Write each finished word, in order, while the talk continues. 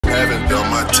Haven't done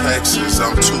my taxes,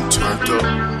 I'm too turned up.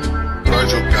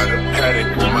 Virgil got a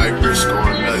paddock with my wrist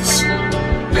going nuts.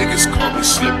 Niggas call me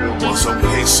slipping once I'm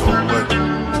paid, so what?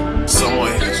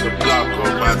 Someone hit the block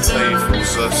up, I tell you if it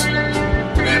was us.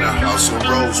 Man, a house on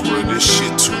Rosewood, this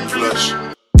shit too plush.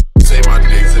 Say my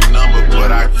day's a number, but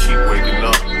I keep waking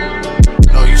up.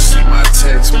 No, you see my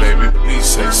text, baby, please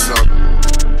say something.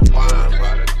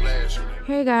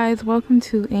 Hey guys, welcome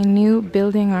to a new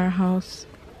building our house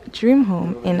dream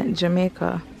home in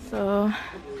Jamaica. So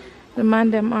the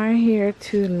man them are here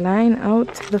to line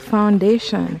out the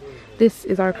foundation. This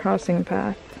is our crossing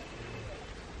path,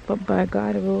 but by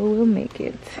God we'll make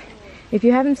it. If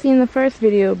you haven't seen the first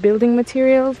video, building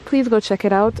materials, please go check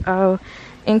it out. I'll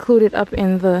include it up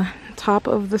in the top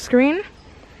of the screen.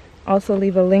 Also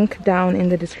leave a link down in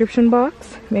the description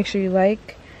box. Make sure you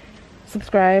like,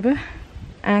 subscribe,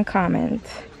 and comment.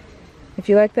 If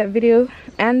you like that video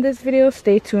and this video,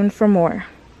 stay tuned for more.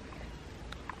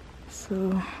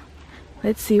 So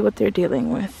let's see what they're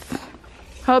dealing with.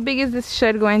 How big is this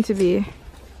shed going to be?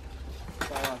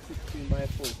 16 by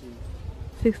 14.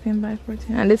 16 by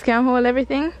 14. And this can hold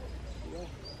everything?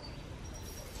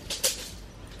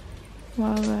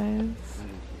 Wow guys.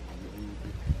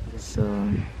 So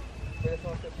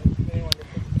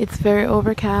it's very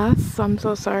overcast, so I'm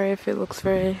so sorry if it looks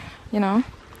very, you know,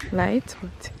 light,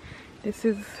 but this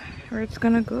is where it's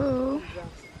gonna go.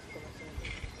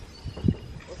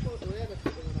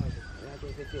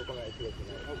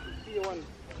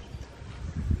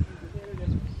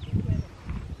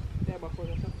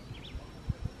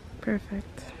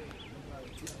 Perfect.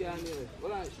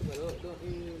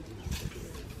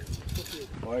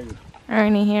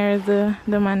 Ernie here is the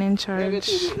man in charge.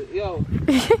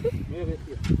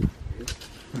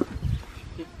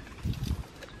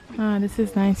 Ah, this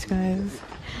is nice guys.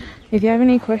 If you have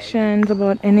any questions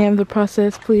about any of the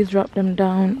process, please drop them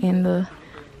down in the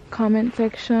comment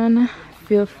section.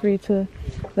 Feel free to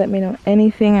let me know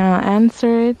anything and I'll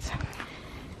answer it.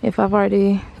 If I've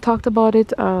already talked about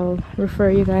it, I'll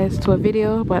refer you guys to a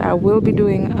video, but I will be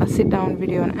doing a sit down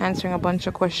video and answering a bunch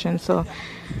of questions, so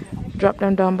drop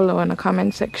them down below in the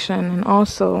comment section. And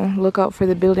also look out for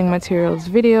the building materials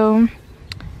video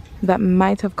that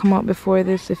might have come out before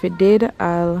this. If it did,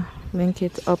 I'll link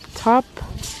it up top.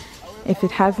 If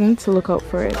it hasn't, look out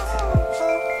for it.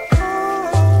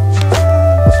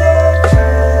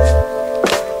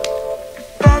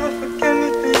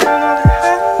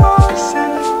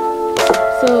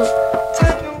 So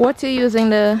what are you using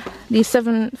these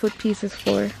 7-foot pieces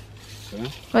for? Yeah.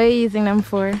 What are you using them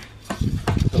for?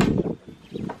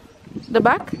 The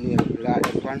back?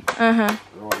 Uh-huh.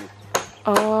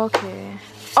 Okay.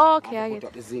 Okay, I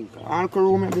get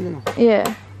it.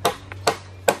 Yeah.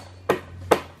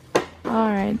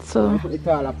 Alright, so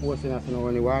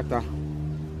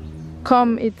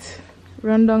come it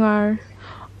run down our...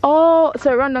 Oh,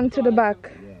 so run down to the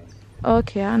back.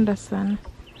 Okay, I understand.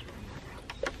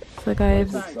 So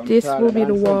guys, this will be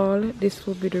the wall, this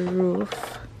will be the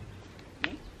roof.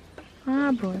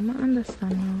 Ah boy, I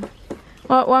understand now.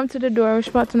 What one to the door? Which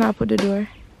part to I put the door?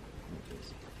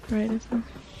 Right, this one.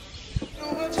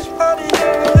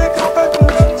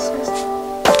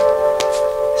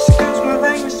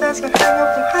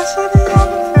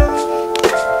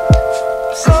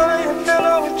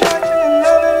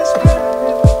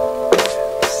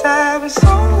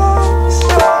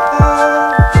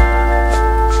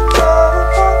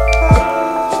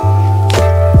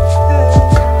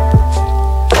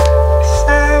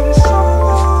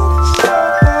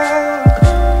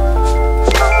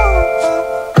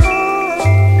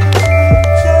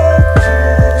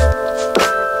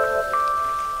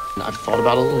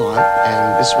 About it a lot,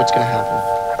 and this is what's going to happen.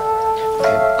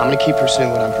 Okay? I'm going to keep pursuing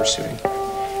what I'm pursuing,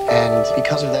 and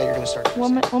because of that, you're going to start.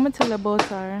 What me tell you about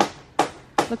her?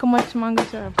 Look how much mango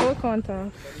she have. Go count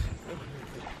off.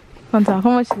 Count off.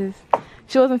 How much is this?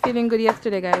 She wasn't feeling good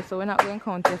yesterday, guys, so we're not going to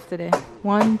count yesterday.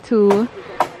 1, 2,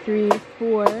 3,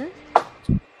 4,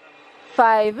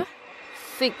 5,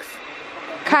 6.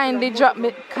 Kindly drop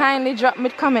me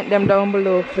comment them down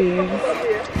below, please.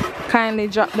 Kindly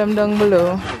drop them down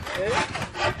below.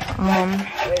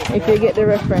 If you get the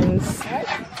reference. Huh?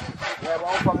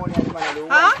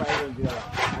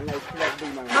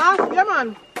 Huh? Yeah,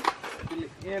 man.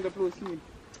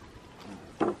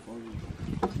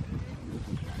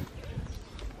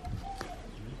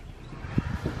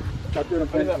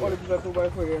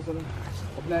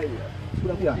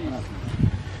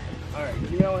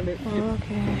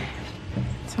 Okay.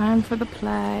 Time for the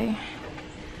ply.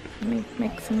 Let me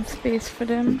make some space for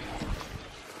them.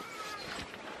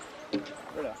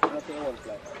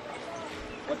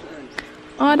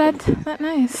 Oh, that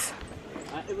nice.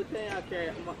 Everything I carry,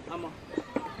 I'm a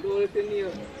do it in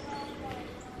here.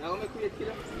 Now I'm a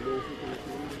killer.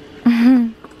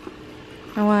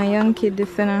 I want a young kid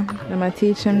this center. I'm gonna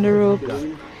teach him the ropes.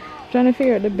 Trying to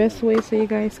figure out the best way so you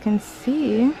guys can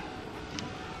see.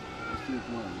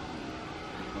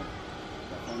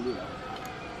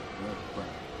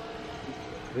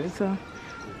 So I'm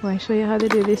going to show you how to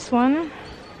do this one,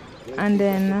 and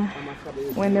then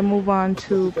when they move on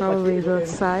to probably the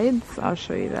sides, I'll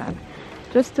show you that,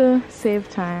 just to save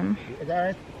time.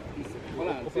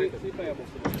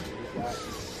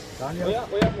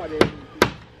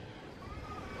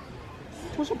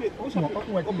 Push up it, push up it.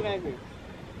 Open like this.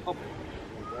 Up.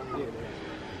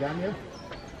 Daniel?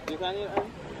 You can hear it?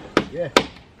 Yeah.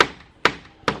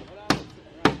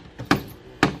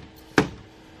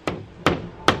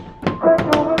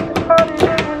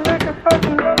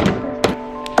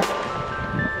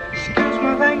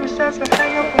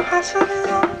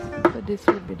 So this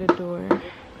would be the door.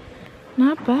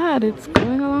 Not bad, it's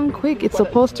going along quick. It's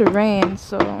supposed to rain,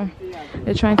 so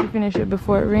they're trying to finish it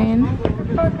before it rains.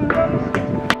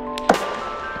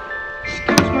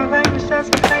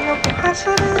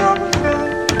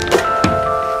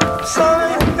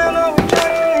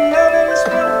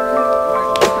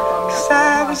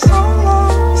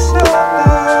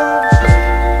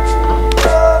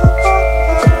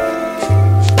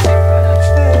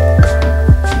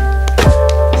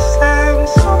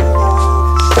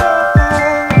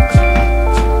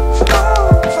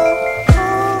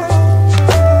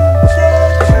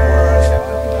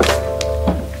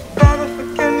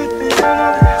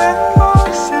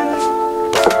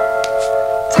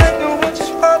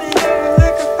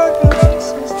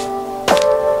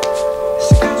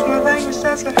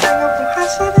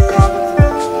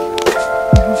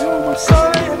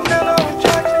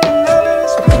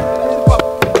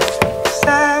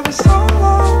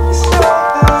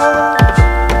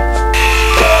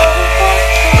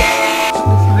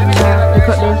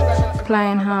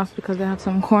 In half because they have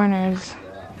some corners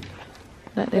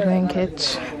that they're going to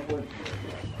catch.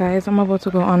 Guys, I'm about to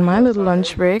go on my little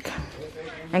lunch break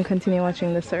and continue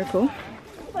watching the circle.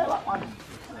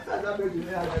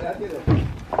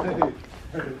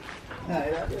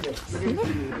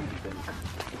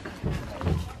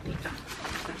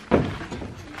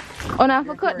 Oh, now I have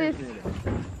to cut this.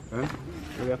 Huh?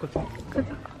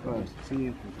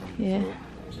 Yeah.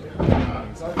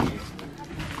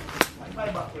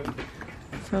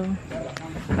 So,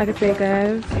 like I say,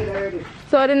 guys.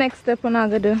 So the next step I'm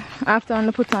gonna do after I'm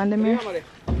gonna put on the mirror,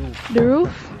 the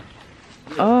roof.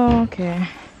 Oh, okay.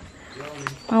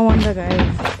 I wonder,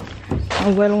 guys.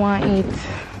 I well want to eat.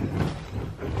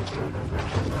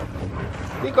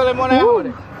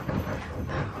 Ooh.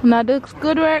 Now looks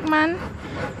good work, man.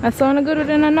 I sound good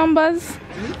within the numbers.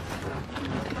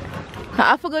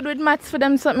 I forgot with maths for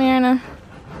them something here now.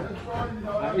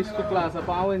 I used to class up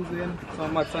on Wednesday and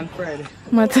some maths on Friday.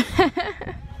 Maths.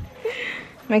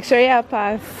 Make sure you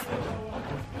pass.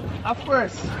 Of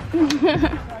course.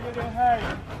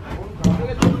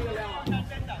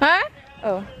 Huh?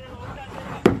 Oh.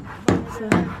 So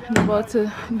I'm about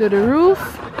to do the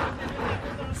roof.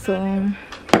 So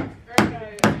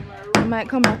I might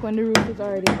come back when the roof is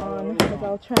already on, because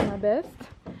I'll try my best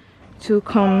to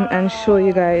come and show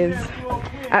you guys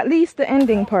at least the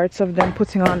ending parts of them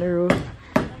putting on the roof.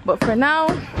 But for now,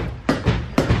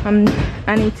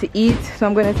 I need to eat, so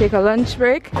I'm gonna take a lunch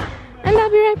break and I'll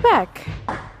be right back.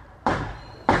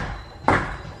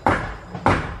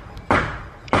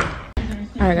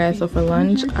 Alright guys, so for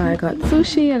lunch I got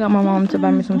sushi. I got my mom to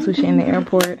buy me some sushi in the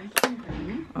airport.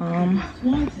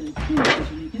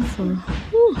 So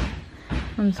whew,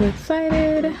 I'm so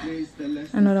excited.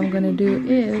 And what I'm gonna do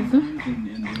is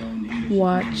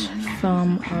watch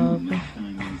some of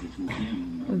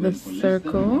the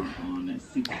circle.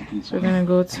 So we're gonna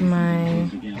go to my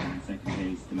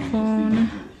phone.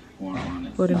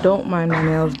 But don't mind my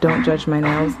nails, don't judge my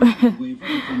nails.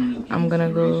 I'm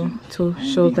gonna go to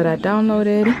shows that I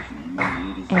downloaded,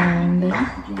 and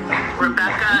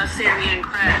Rebecca, Sammy, and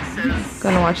Chris is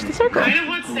gonna watch the circle. kind of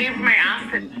what saved my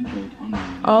ass.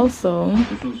 Also,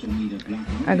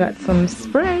 I got some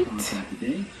Sprite.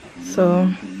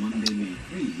 So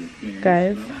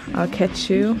guys, I'll catch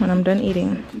you when I'm done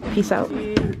eating. Peace out.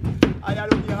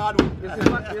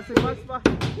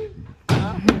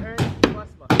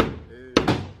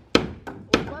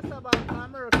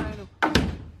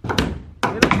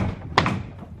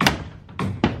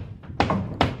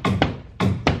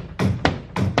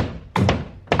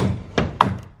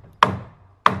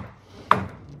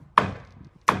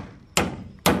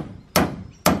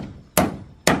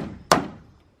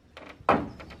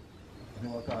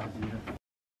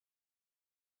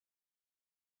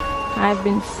 I've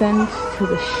been sent to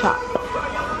the shop.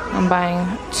 I'm buying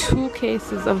 2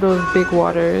 cases of those big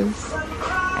waters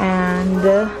and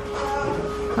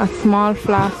a small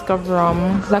flask of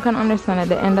rum, because I can understand at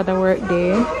the end of the work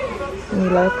day you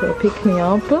like to pick me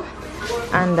up,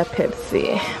 and a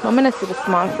Pepsi. I'm gonna see the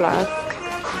small flask.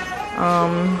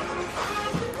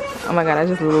 Oh my god, I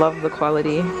just love the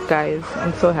quality, guys.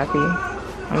 I'm so happy.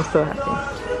 I'm so happy.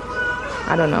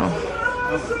 I don't know.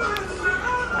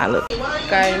 I look,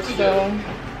 guys. So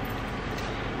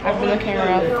I've been looking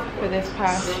rough for this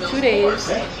past 2 days,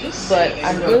 but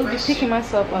I will be picking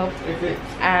myself up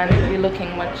and be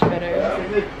looking much better.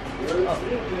 Oh,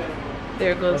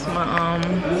 there goes my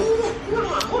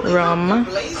rum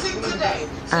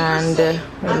and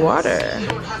water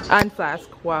and flask.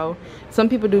 Wow, some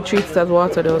people do treats as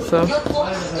water though, so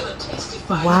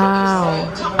wow.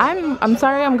 I'm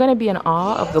sorry, I'm gonna be in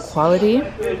awe of the quality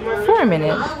for a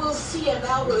minute.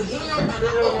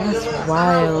 That's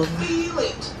wild.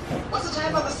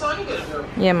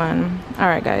 Yeah, man. All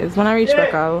right, guys, when I reach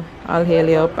back, I'll hail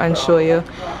you up and show you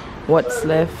what's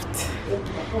left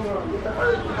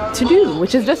to do,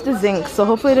 which is just the zinc. So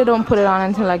hopefully they don't put it on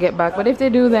until I get back, but if they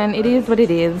do, then it is what it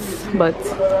is. But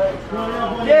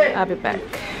I'll be back.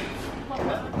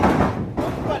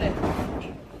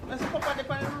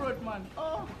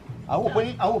 I hope when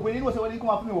you know when you come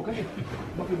up me, okay?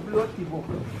 But blood people.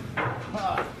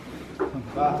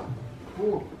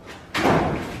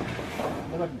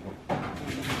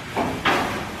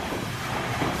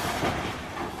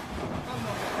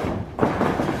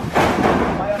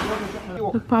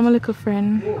 Look, my little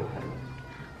friend.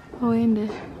 Oh, in there.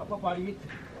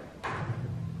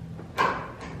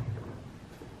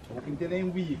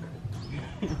 Week.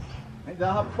 And I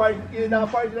have part in a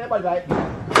part there, but right.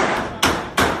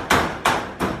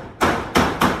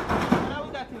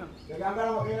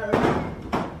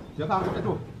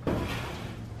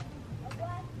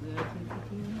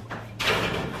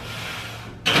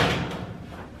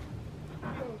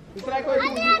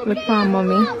 Look for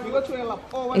mommy.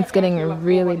 It's getting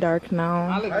really dark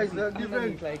now.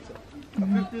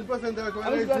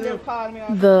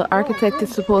 The architect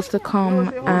is supposed to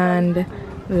come and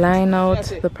line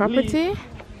out the property.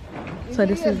 So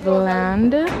this is the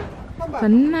land. It's a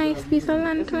nice piece of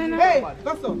land to know.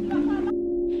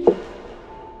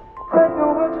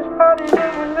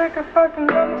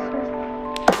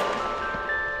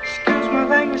 Excuse my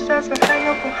language, that's a hang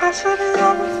up on how sudden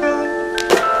I'm feeling.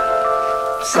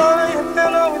 Sorry, I feel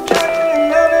no attraction and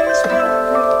none of this feeling.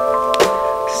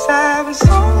 'Cause I've been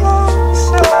so long,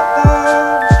 so long.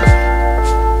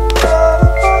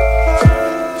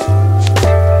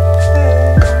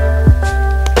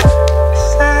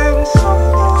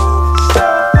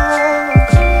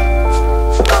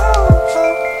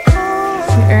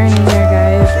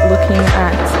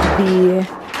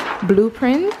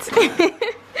 Blueprint.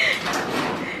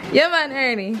 Yeah, man,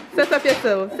 Ernie. Set up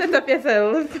yourself. Set up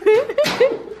yourself.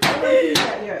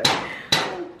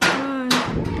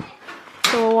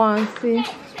 So once, see,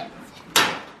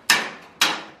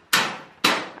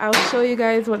 I'll show you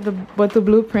guys what the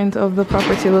blueprint of the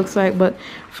property looks like. But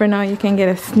for now, you can get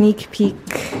a sneak peek.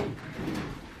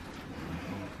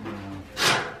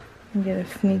 Get a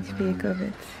sneak peek of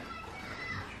it.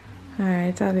 All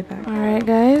right, I'll be back. All right,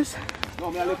 guys.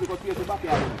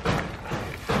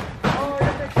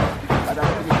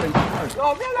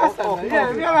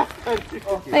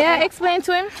 Yeah, explain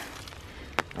to him.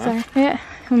 Sorry. Yeah.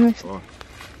 Oh.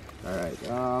 Alright.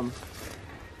 So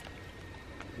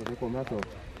they come out of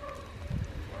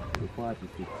the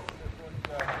 46.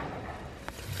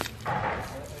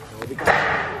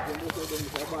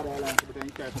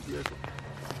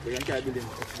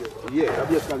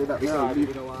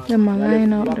 Them a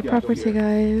line up the property,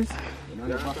 guys.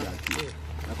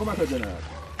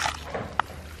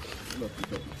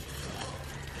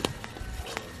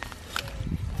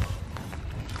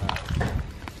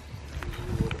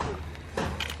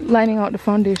 Lining out the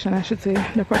foundation, I should say.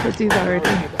 The property is already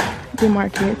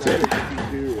demarcated.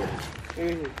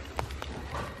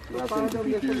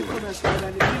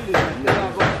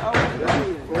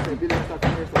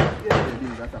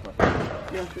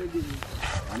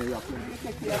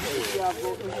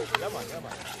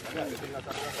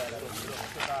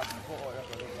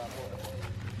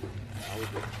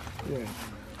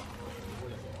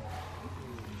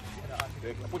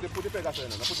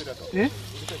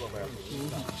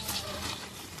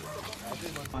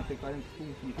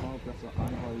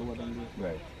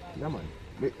 Right. Yeah, man.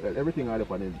 Everything all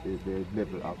up on is the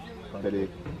level up.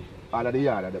 All of the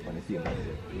yard are up on the same level.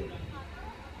 Yeah.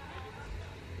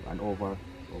 And over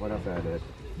that side,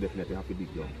 definitely have to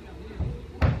dig down.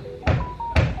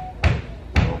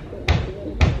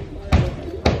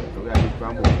 So we are dig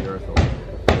from both here, so.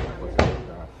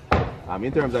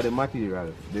 In terms of the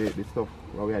material, the stuff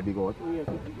what we are dig out,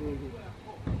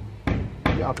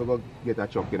 you have to go get a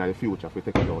truck in the future if we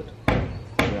take it out.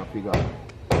 We have to figure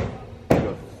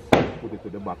just put it to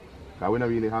the back. Because we don't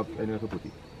really have anywhere to put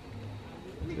it.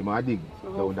 You might dig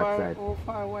down that side. How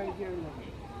far away here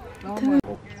now?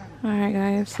 Alright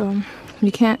guys, so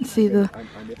you can't see the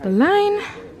line,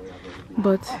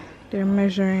 but they're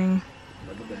measuring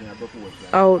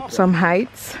out some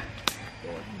heights,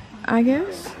 I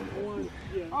guess.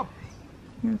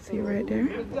 You can see right there.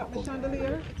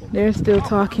 They're still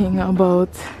talking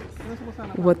about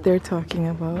what they're talking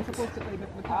about.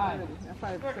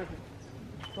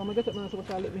 How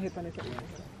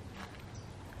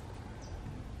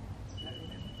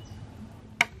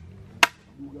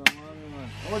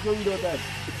much you do that?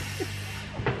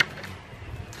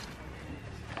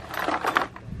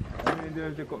 I mean,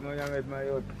 there's a couple of young at my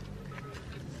yacht.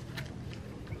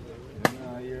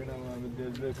 Here now, man,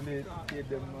 there's the plate, get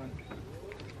them, man.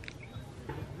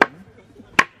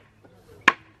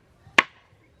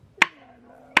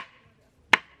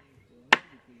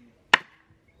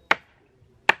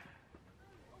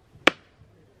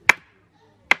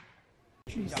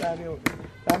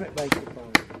 Damn it, bike.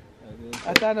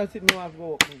 I thought I didn't know I've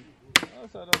got.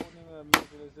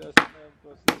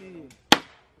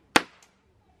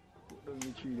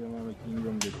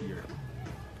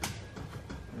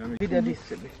 Video this,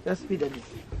 just video this.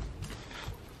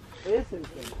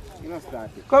 You don't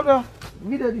start it. Come down,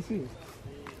 video this. You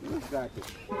don't start it.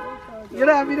 You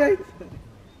don't have video it?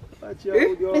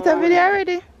 It's a video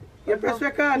already? You press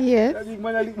record? Yes.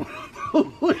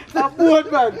 A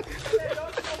board, man.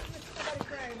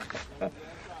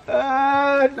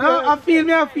 No, I feel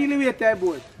the weight that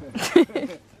board.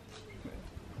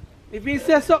 If he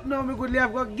says something now, I could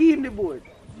have got to give him the board.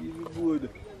 Give him the board.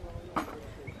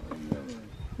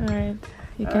 Alright,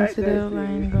 you can see the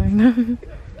line going down.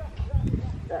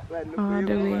 All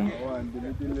the way.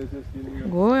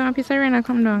 Go on, piece of rain and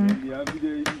come down.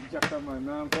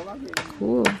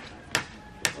 Cool.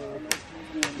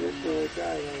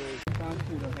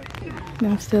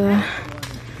 Now still,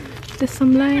 there's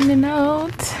some lining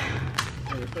out.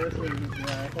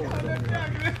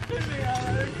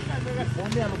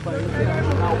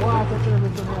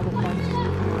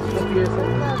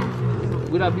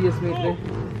 With a base mate there.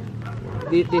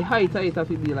 The height it have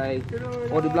to be like,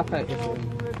 or the black height.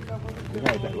 The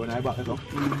height when I back it up.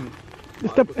 The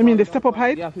step, I mean the step up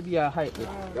height? You have to be a height there.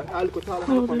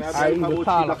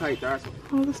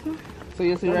 So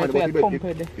you see right there, pump it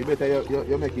there. You better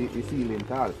you make the ceiling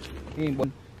tall.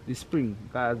 The spring,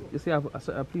 because you see a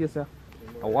place, a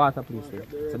water place there.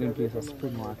 So then place a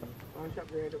spring water.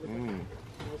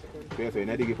 So you need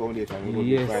to dig a foundation.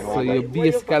 Yes, so you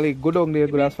basically go down there,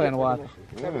 go and find water.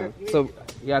 So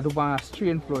you have to buy a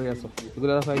strain floor here, so you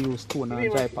go to use stone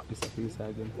and dry pack this place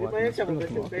again for water.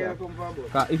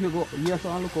 Because if you go here so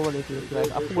and look over there, it's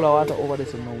like a pool of water over there,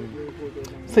 so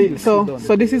now.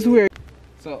 So this is where.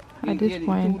 So at this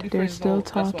point, they're still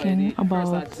talking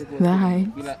about the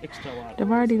heights. They've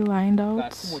already lined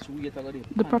out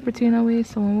the property in a way,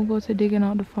 so when we go to digging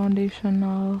out the foundation,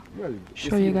 I'll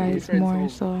show you guys more.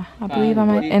 So I believe I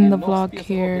might end the vlog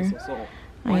here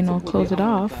and close it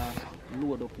off,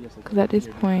 because at this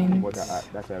point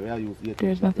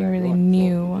there's nothing really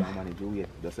new.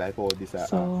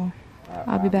 So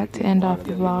I'll be back to end off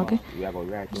the vlog.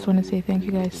 Just want to say thank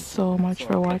you guys so much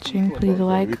for watching. Please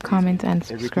like, comment and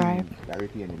subscribe.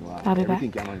 I'll be back.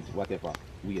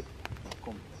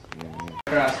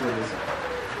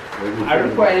 I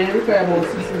require about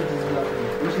 6 inches,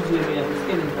 which is where we have the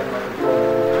skeleton.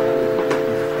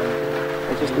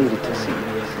 I just needed to see.